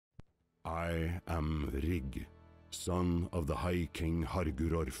I am Rig, son of the High King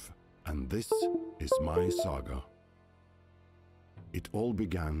Hargurorf, and this is my saga. It all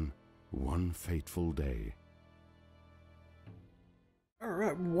began one fateful day.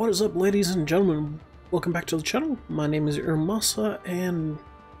 Alright, what is up, ladies and gentlemen? Welcome back to the channel. My name is Irmasa, and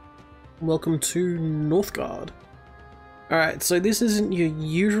welcome to Northgard. Alright, so this isn't your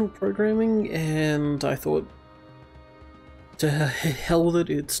usual programming, and I thought, to hell with it,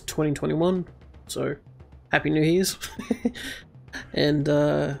 it's 2021, so Happy New Year's. And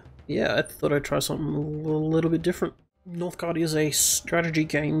yeah, I thought I'd try something a little bit different. Northgard is a strategy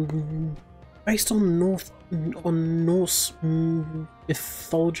game based on Norse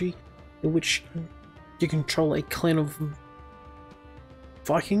mythology, in which you control a clan of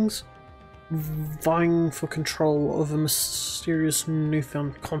Vikings vying for control of a mysterious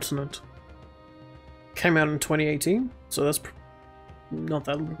newfound continent. Came out in 2018, so that's not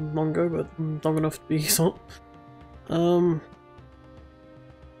that long ago, but long enough to be so.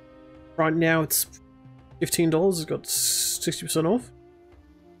 Right now it's $15. It's got 60% off,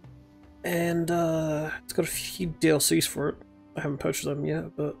 and it's got a few DLCs for it. I haven't purchased them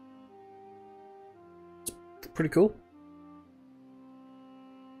yet, but it's pretty cool.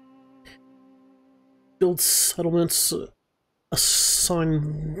 Build settlements,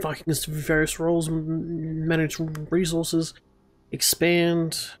 assign Vikings to various roles, manage resources,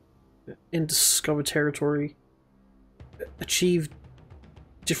 expand and discover territory, achieve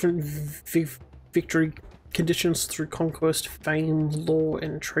different victory conditions through conquest, fame, law,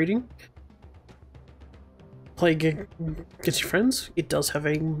 and trading. Play against your friends. It does have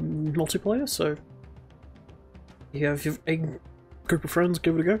a multiplayer, so you have a group of friends,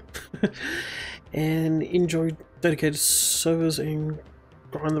 give it a go. And enjoy dedicated servers and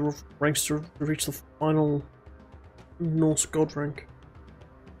grind the ranks to reach the final Norse god rank.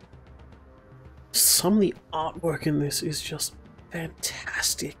 Some of the artwork in this is just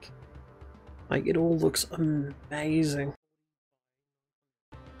fantastic. Like, it all looks amazing.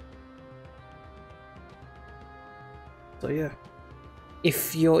 So yeah,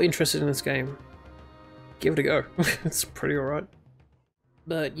 if you're interested in this game, give it a go. It's pretty alright.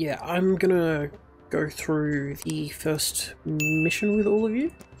 But yeah, I'm gonna go through the first mission with all of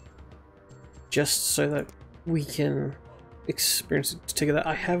you, just so that we can experience it together.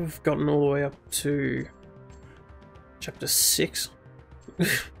 I have gotten all the way up to chapter 6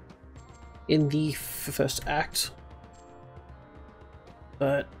 in the first act,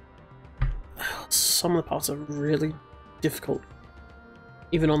 but some of the parts are really difficult,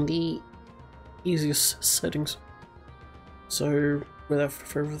 even on the easiest settings. So without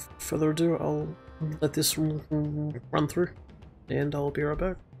further ado, I'll let this run through, and I'll be right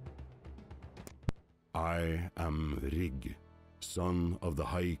back. I am Rig, son of the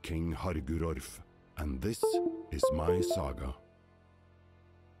High King Hargurorf, and this is my saga.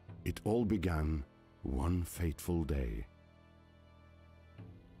 It all began one fateful day.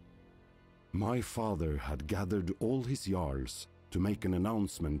 My father had gathered all his jarls to make an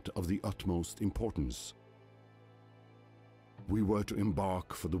announcement of the utmost importance. We were to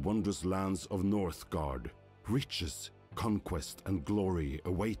embark for the wondrous lands of Northgard. Riches, conquest, and glory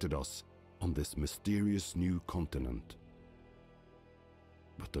awaited us on this mysterious new continent.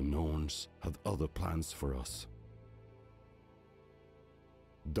 But the Norns had other plans for us.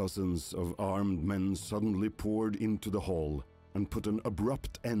 Dozens of armed men suddenly poured into the hall and put an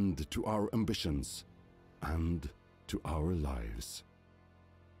abrupt end to our ambitions and to our lives.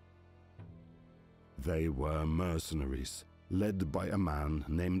 They were mercenaries, led by a man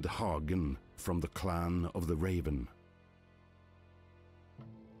named Hagen from the clan of the Raven.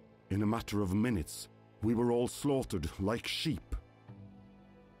 In a matter of minutes, we were all slaughtered like sheep.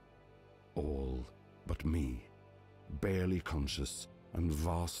 All but me, barely conscious and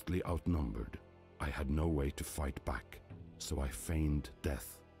vastly outnumbered. I had no way to fight back, so I feigned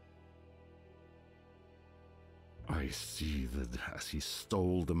death. I seethed as he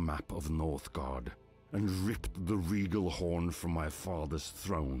stole the map of Northgard and ripped the regal horn from my father's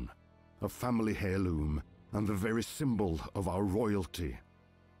throne, a family heirloom and the very symbol of our royalty.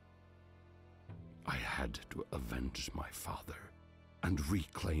 I had to avenge my father and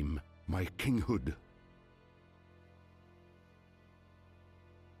reclaim my kinghood.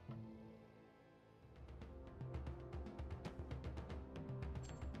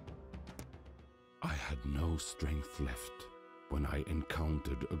 I had no strength left when I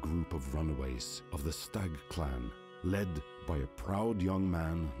encountered a group of runaways of the Stag clan, led by a proud young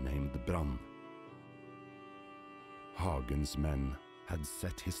man named Bran. Hagen's men had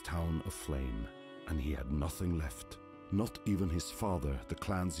set his town aflame, and he had nothing left not even his father, the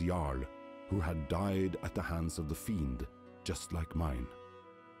clan's Jarl, who had died at the hands of the fiend, just like mine.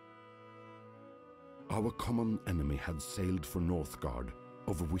 Our common enemy had sailed for Northgard,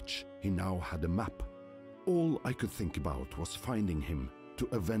 of which he now had a map. All I could think about was finding him to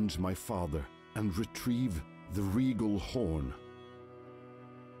avenge my father and retrieve the regal horn.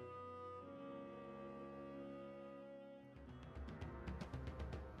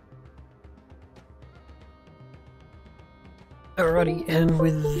 Alrighty, and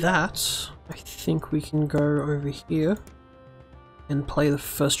with that, I think we can go over here and play the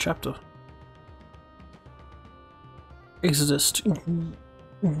first chapter. Exodus.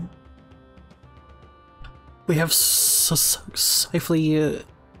 We have safely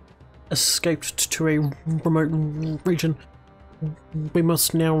escaped to a remote region. We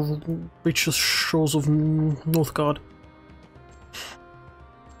must now reach the shores of Northgard.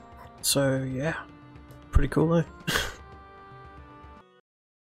 So yeah, pretty cool though.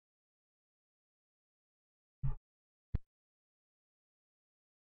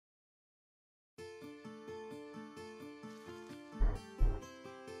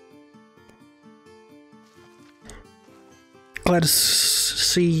 Glad to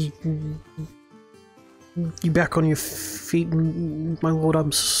see you back on your feet, my lord.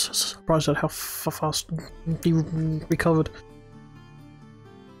 I'm surprised at how fast you recovered.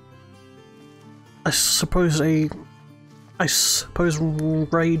 I suppose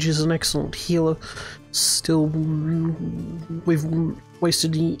rage is an excellent healer. Still, we've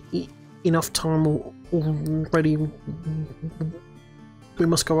wasted enough time already. We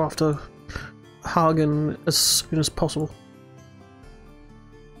must go after Hagen as soon as possible.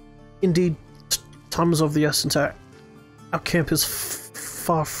 Indeed, time is of the essence. Our camp is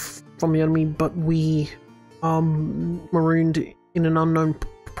far from the enemy, but we are marooned in an unknown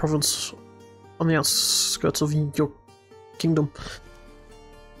province on the outskirts of your kingdom.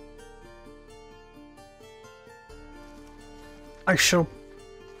 I shall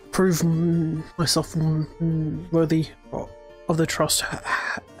prove myself worthy of their trust.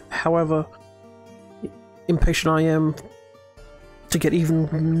 However, impatient I am to get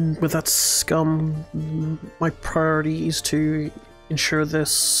even with that scum. My priority is to ensure their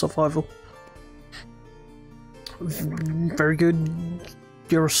survival. Very good.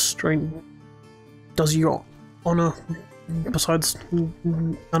 Your restraint does you honor. Besides,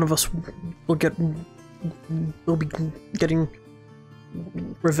 none of us will be getting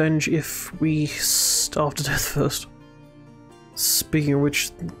revenge if we starve to death first. Speaking of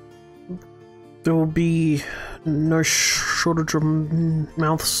which, there will be no shortage of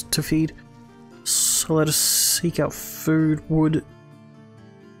mouths to feed, so let us seek out food. Wood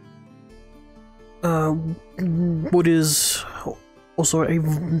is also a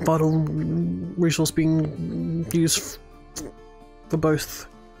vital resource being used for both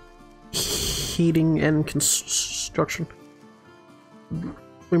heating and construction.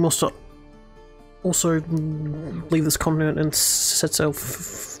 We must also leave this continent and set sail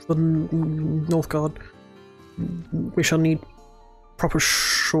for Northgard. We shall need proper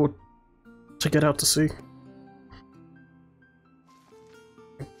shore to get out to sea.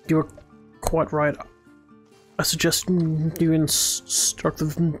 You are quite right. I suggest you instruct the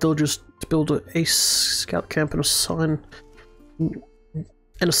villagers to build a scout camp and assign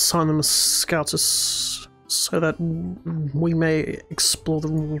them as scouts so that we may explore the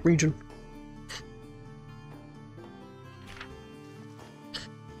region.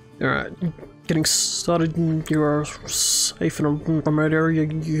 Alright, getting started. You are safe in a remote area.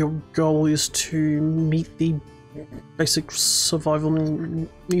 Your goal is to meet the basic survival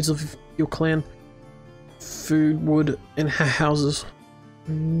needs of your clan. Food, wood, and houses.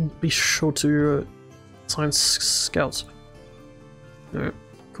 Be sure to assign scouts. Alright,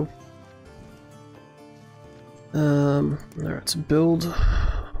 cool. Alright, to build.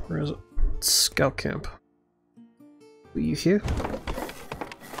 Where is it? Scout camp. Are you here?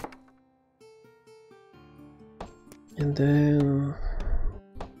 And then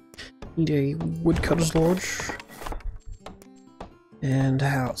need a woodcutter's lodge and a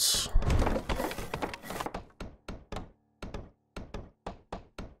house.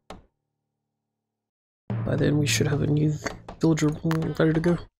 By then we should have a new villager ready to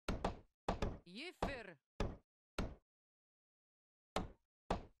go.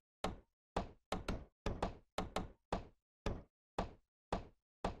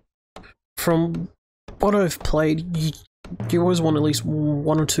 From what I've played, you always want at least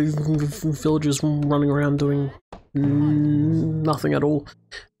one or two villagers running around doing nothing at all.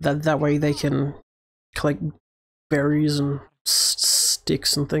 That way they can collect berries and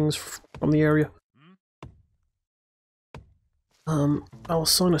sticks and things from the area. I'll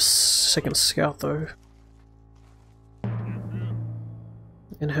assign a second scout though,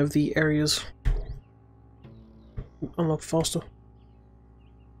 and have the areas unlocked faster.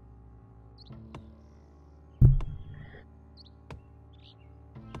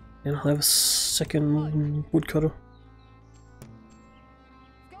 And I'll have a second woodcutter.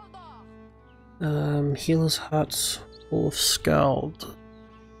 Healer's huts full of scald.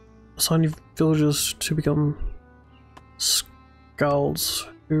 Assign your villagers to become scalds,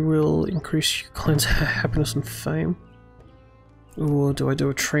 who will increase your clan's happiness and fame. Or do I do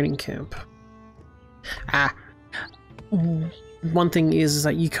a training camp? One thing is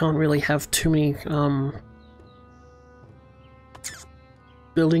that you can't really have too many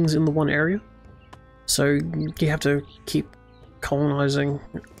buildings in the one area, so you have to keep colonizing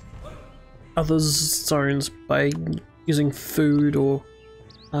other zones by using food or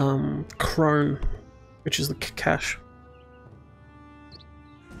crone, which is the cash.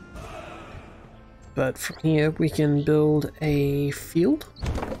 But from here we can build a field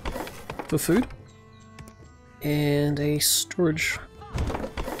for food and a storage.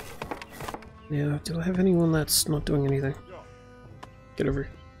 Now, do I have anyone that's not doing anything? Get over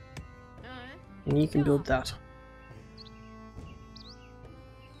here. And you can build that.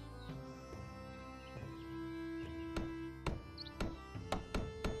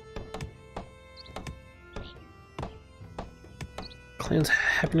 Clan's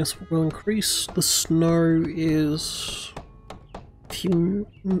happiness will increase. The snow is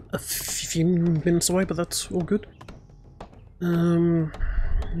a few minutes away, but that's all good.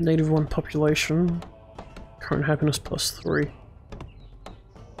 Native 1 population. Current happiness +3.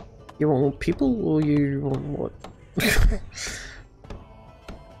 You want more people, or you want what?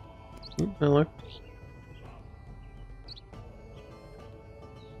 Hello?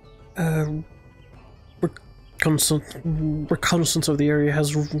 Reconnaissance of the area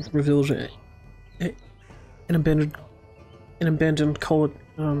has revealed an abandoned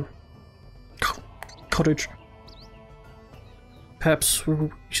cottage. Perhaps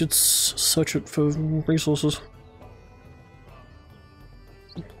we should search it for resources.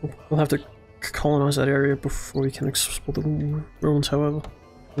 We'll have to colonize that area before we can explore the ruins, however.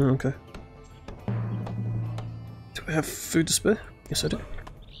 Okay. Do I have food to spare? Yes, I do.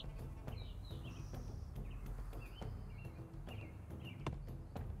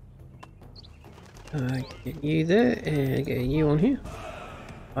 Get you there, and get you on here.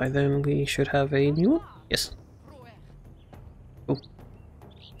 By then we should have a new one. Yes. Cool.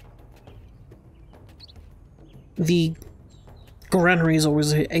 The granary is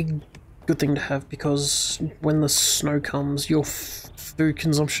always a good thing to have, because when the snow comes, your food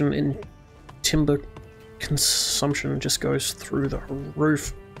consumption and timber consumption just goes through the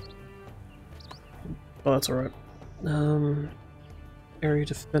roof. But that's alright. Area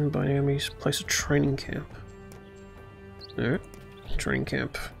defended by enemies. Place a training camp. Alright. Training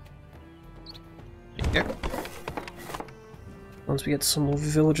camp. Yeah. Once we get some more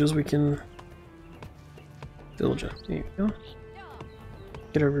villagers, we can... Villager. There you go.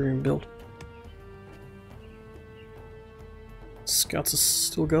 Get over here and build. Scouts are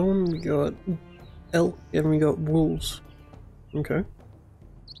still going. We got elk and we got wolves. Okay.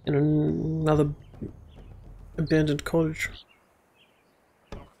 And another abandoned cottage.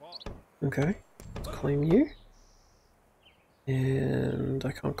 Okay. Let's claim you. And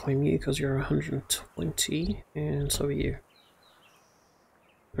I can't claim you because you're 120, and so are you.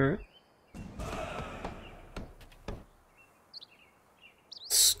 Alright.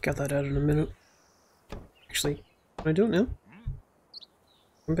 Let's get that out in a minute. Actually, can I do it now?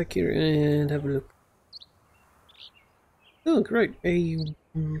 Come back here and have a look. Oh, great. A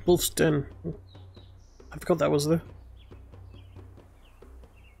wolf's den. I forgot that was there.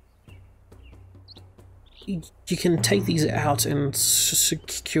 You can take these out and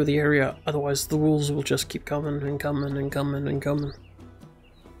secure the area, otherwise the wolves will just keep coming and coming and coming and coming.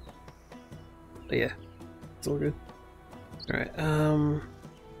 But yeah, it's all good. Alright,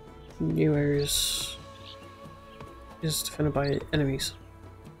 new areas is defended by enemies.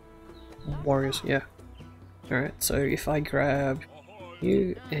 Warriors, yeah. Alright, so if I grab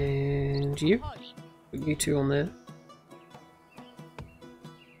you and you, put you two on there.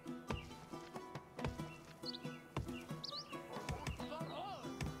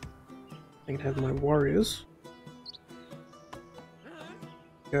 I can have my warriors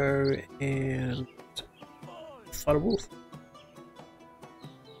go and fight a wolf.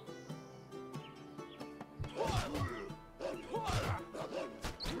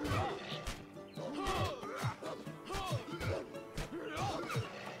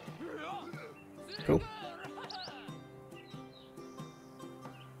 Cool.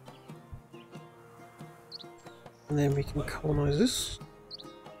 And then we can colonize this.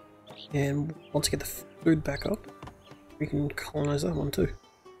 And once we get the food back up, we can colonize that one too.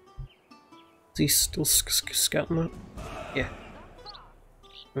 Is he still scouting that? Yeah.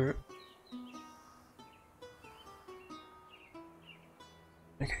 Alright.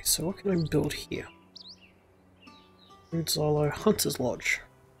 Okay, so what can I build here? Food silo, Hunter's Lodge.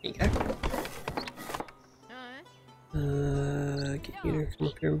 There you go. Get you to come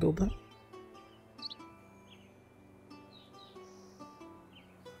up here and build that.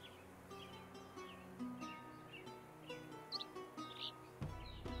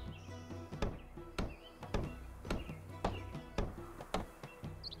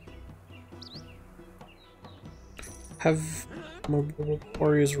 Have my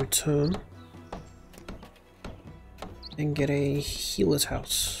warriors return and get a healer's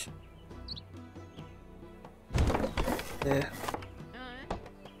house. There.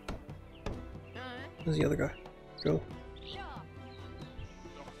 Where's the other guy? Go.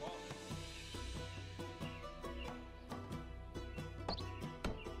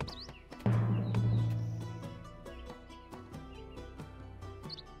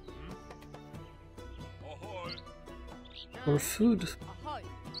 More food. I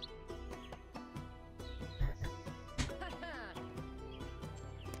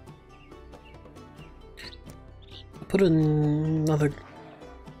put another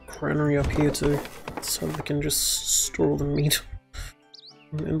granary up here too, so we can just store all the meat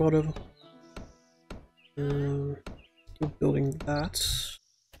and whatever. You're building that.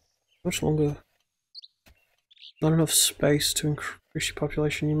 Much longer. Not enough space to increase your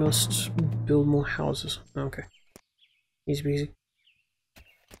population. You must build more houses. Okay. Easy peasy.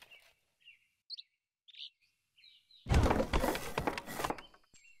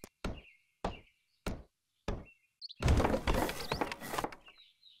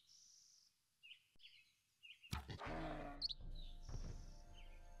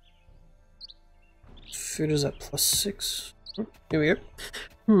 Food is at +6. Oh, here we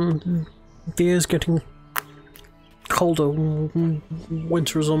go. The air's getting colder.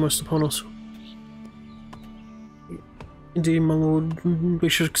 Winter is almost upon us. Indeed, my lord, we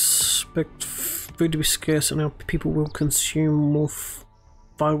should expect food to be scarce and our people will consume more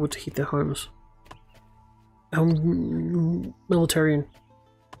firewood to heat their homes. Our military and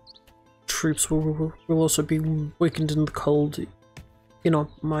troops will also be weakened in the cold. You know,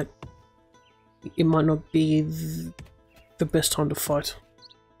 it might not be the best time to fight.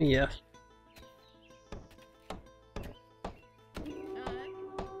 Yeah.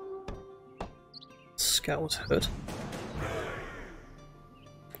 Scout was hurt.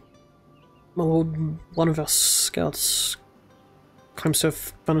 My lord, one of our scouts claims to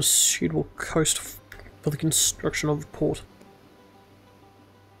have found a suitable coast for the construction of the port.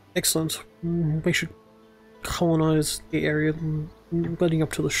 Excellent. We should colonize the area leading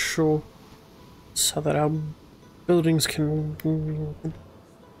up to the shore so that our builders can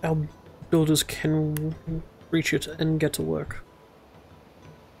reach it and get to work.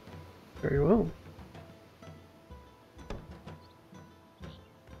 Very well.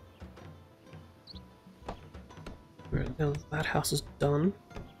 Right, now that house is done.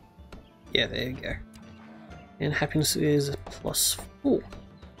 Yeah, there you go. And happiness is +4.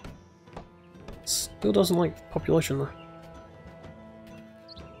 Still doesn't like population though.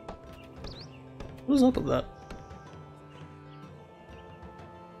 What is up with that?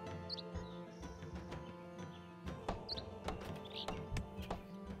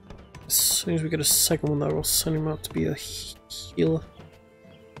 As soon as we get a second one though, we'll send him out to be a healer.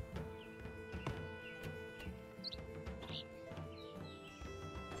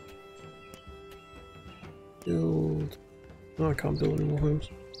 Build. No, I can't build any more homes.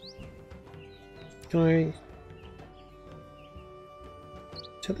 Can I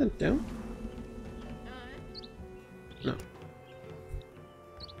tear that down? No.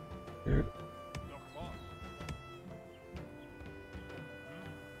 Alright.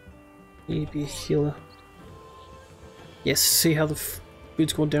 Need to be a healer. Yes, see how the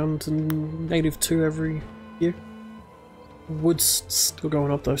food's gone down to -2 every year? Wood's still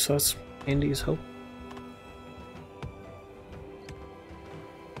going up though, so that's handy as hell.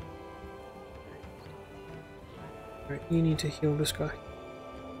 Alright, you need to heal this guy.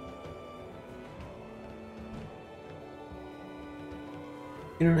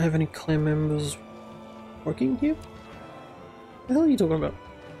 You don't have any clan members working here? What the hell are you talking about?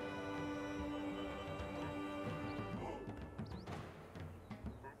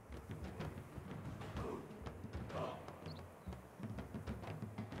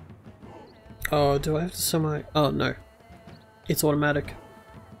 Oh, do I have to semi... Oh, no. It's automatic.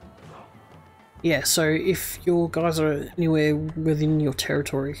 Yeah, so if your guys are anywhere within your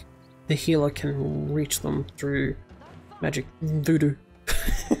territory, the healer can reach them through magic voodoo.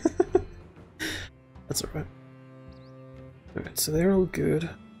 That's alright. Alright, so they're all good.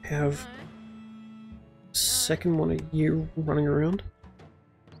 We have second one of you running around.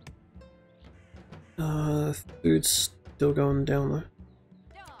 Food's still going down though.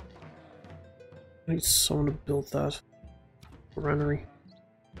 I need someone to build that granary.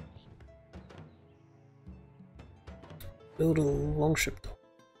 Build a longship.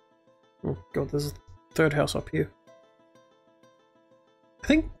 Oh god, there's a third house up here. I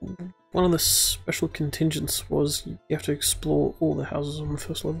think one of the special contingents was you have to explore all the houses on the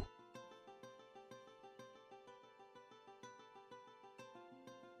first level.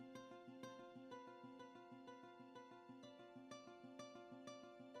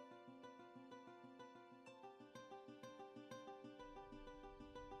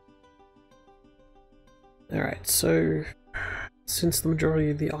 Alright, so since the majority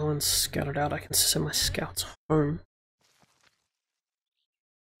of the island's scattered out, I can send my scouts home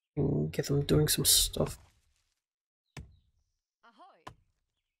and get them doing some stuff.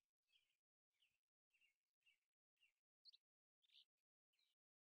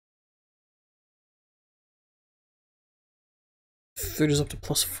 Food is up to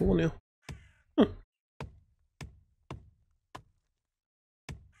 +4 now. Huh.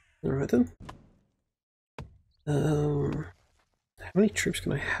 Alright then. How many troops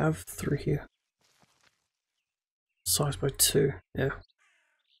can I have through here? Size by 2, yeah.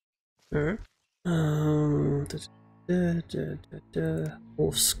 Alright.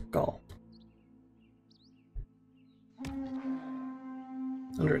 Wolf skull.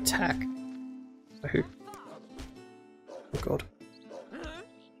 Under attack. By who? Oh god.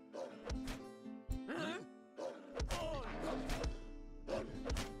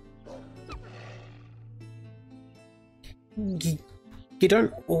 You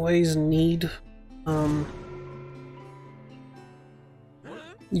don't always need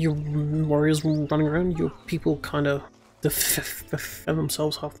your warriors running around. Your people kind of defend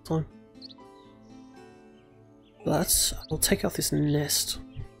themselves half the time. But I'll take out this nest.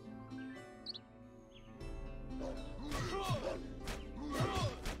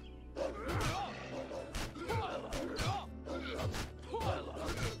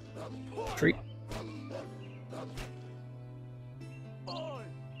 Treat.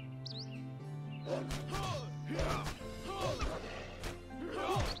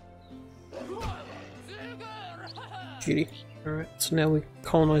 Beauty. Alright, so now we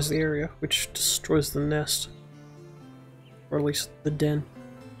colonize the area, which destroys the nest. Or at least the den.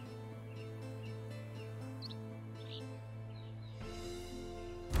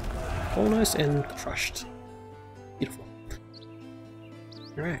 Colonized and crushed. Beautiful.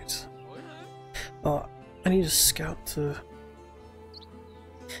 Alright. Oh, I need a scout to...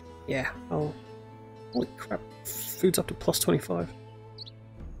 Yeah, oh... Holy crap, food's up to +25.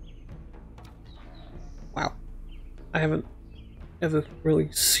 Wow. I haven't ever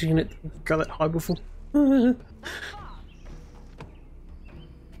really seen it go that high before. Alright,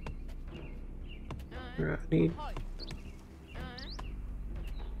 I need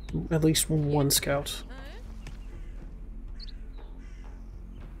at least one scout.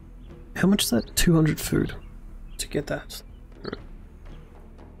 How much is that? 200 food to get that. Right.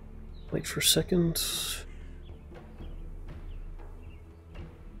 Wait for a second.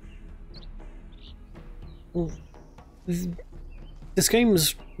 Well, this game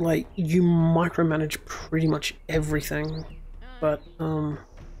is like you micromanage pretty much everything, but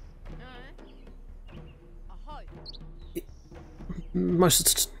most of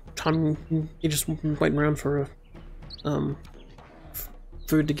the time you're just waiting around for a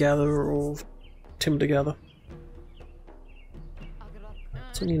food to gather or timber to gather.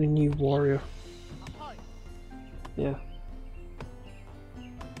 So I need a new warrior. Yeah.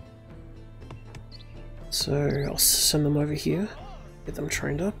 So I'll send them over here, get them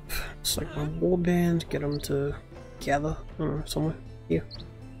trained up. It's like my warband, get them to gather somewhere here.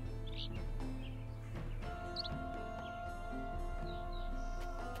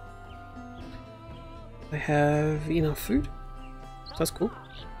 I have enough food. That's cool.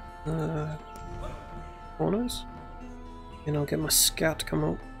 Corners. And I'll get my scout to come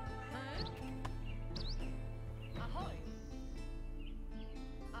up.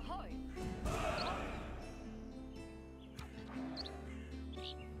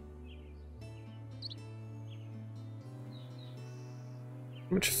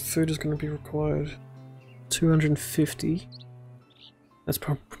 How much food is going to be required? 250. That's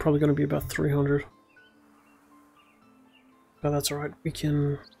probably going to be about 300. But that's alright, we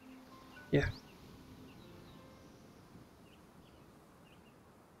can... yeah,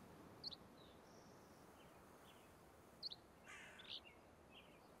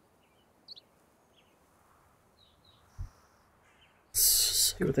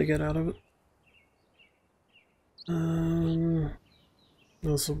 See what they get out of it.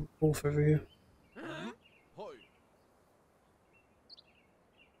 There's a wolf over here.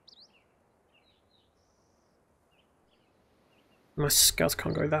 My scouts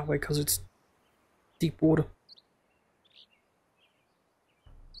can't go that way because it's deep water.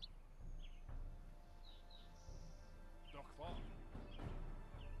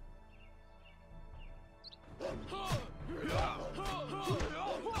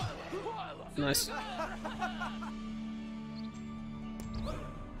 Nice.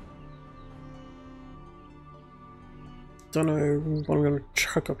 Don't know what I'm gonna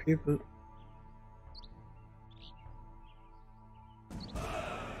chuck up here, but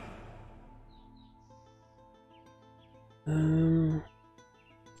let's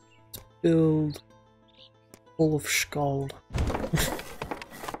build Hall of Skald.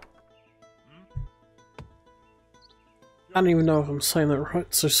 I don't even know if I'm saying that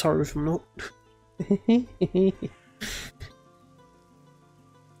right, so sorry if I'm not.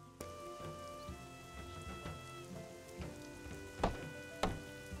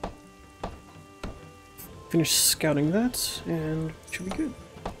 Finish scouting that, and it should be good.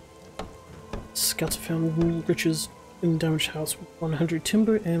 Scouts have found riches in the damaged house with 100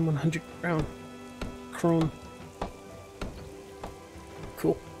 timber and 100 chrome.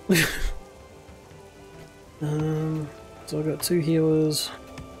 Cool. So I've got 2 healers,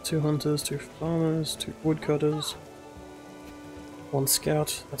 2 hunters, 2 farmers, 2 woodcutters, 1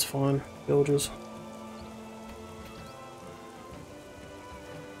 scout, that's fine, villagers.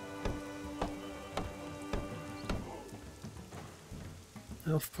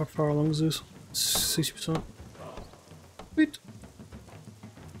 How far along is this? 60%. Sweet.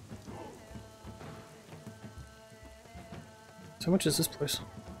 So how much is this place?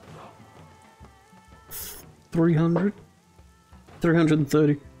 300?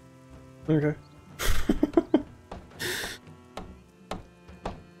 330. Okay.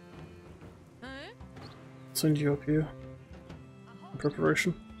 Send you up here.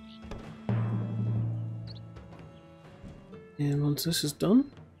 Preparation. And once this is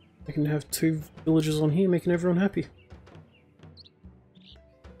done, I can have 2 villagers on here making everyone happy.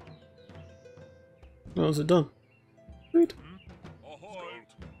 Oh, is it done? Sweet.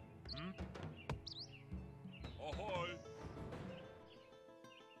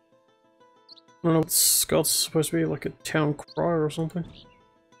 I don't know what Scout's supposed to be, like a town crier or something.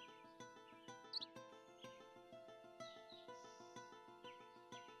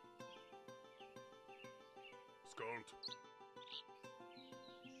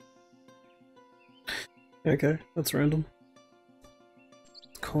 Okay, that's random.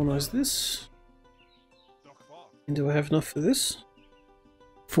 Colonize this. And do I have enough for this?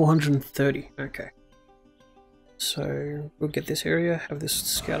 430, okay. So we'll get this area, have this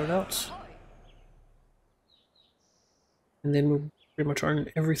scouted out. And then we'll pretty much own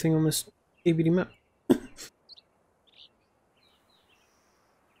everything on this ABD map.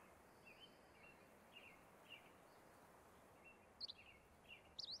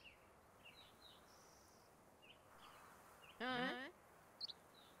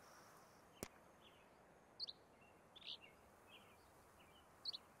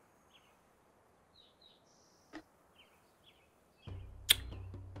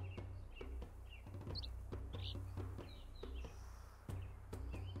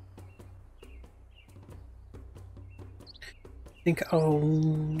 I think I'll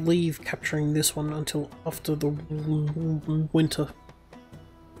leave capturing this one until after the winter.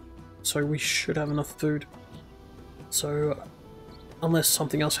 So we should have enough food. So unless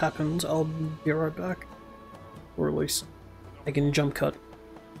something else happens, I'll be right back. Or at least I can jump cut.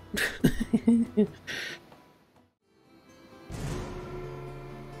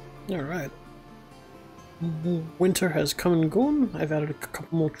 Alright. Winter has come and gone. I've added a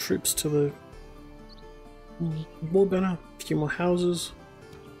couple more troops to the war banner, a few more houses,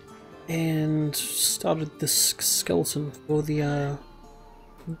 and started this skeleton for the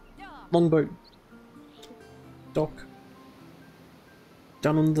longboat dock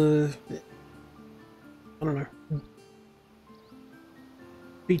down on the, I don't know,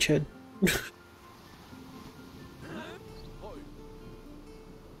 beachhead.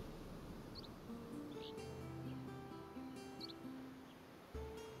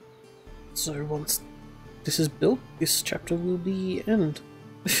 So once this is built, this chapter will be end.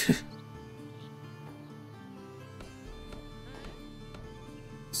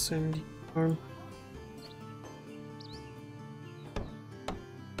 Send you home.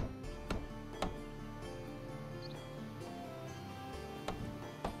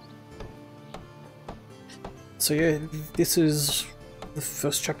 So yeah, this is the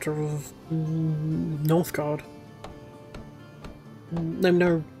first chapter of Northgard. Let me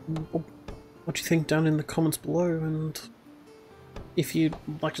know what you think down in the comments below, and if you'd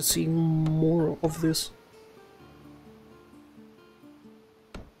like to see more of this.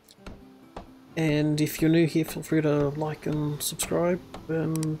 And if you're new here, feel free to like and subscribe,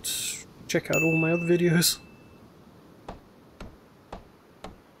 and check out all my other videos.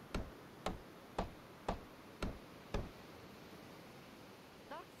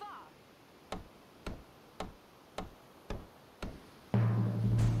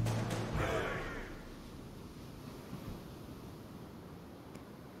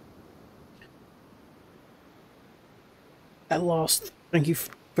 At last, thank you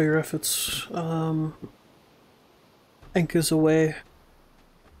for your efforts. Anchors away.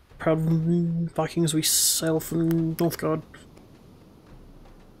 Proud Vikings, we sail from Northgard.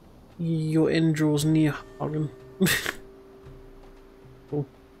 Your end draws near, Hagen. Cool.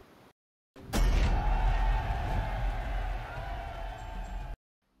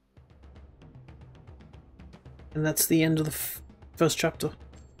 And that's the end of the first chapter.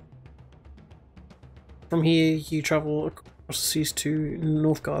 From here, you travel across the seas to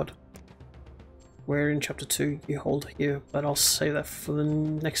Northgard, where in chapter 2 you hold here, but I'll save that for the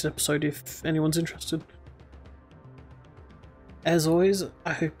next episode if anyone's interested. As always,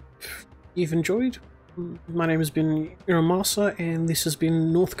 I hope you've enjoyed. My name has been Iramasa, and this has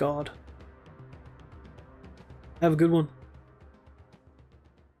been Northgard. Have a good one.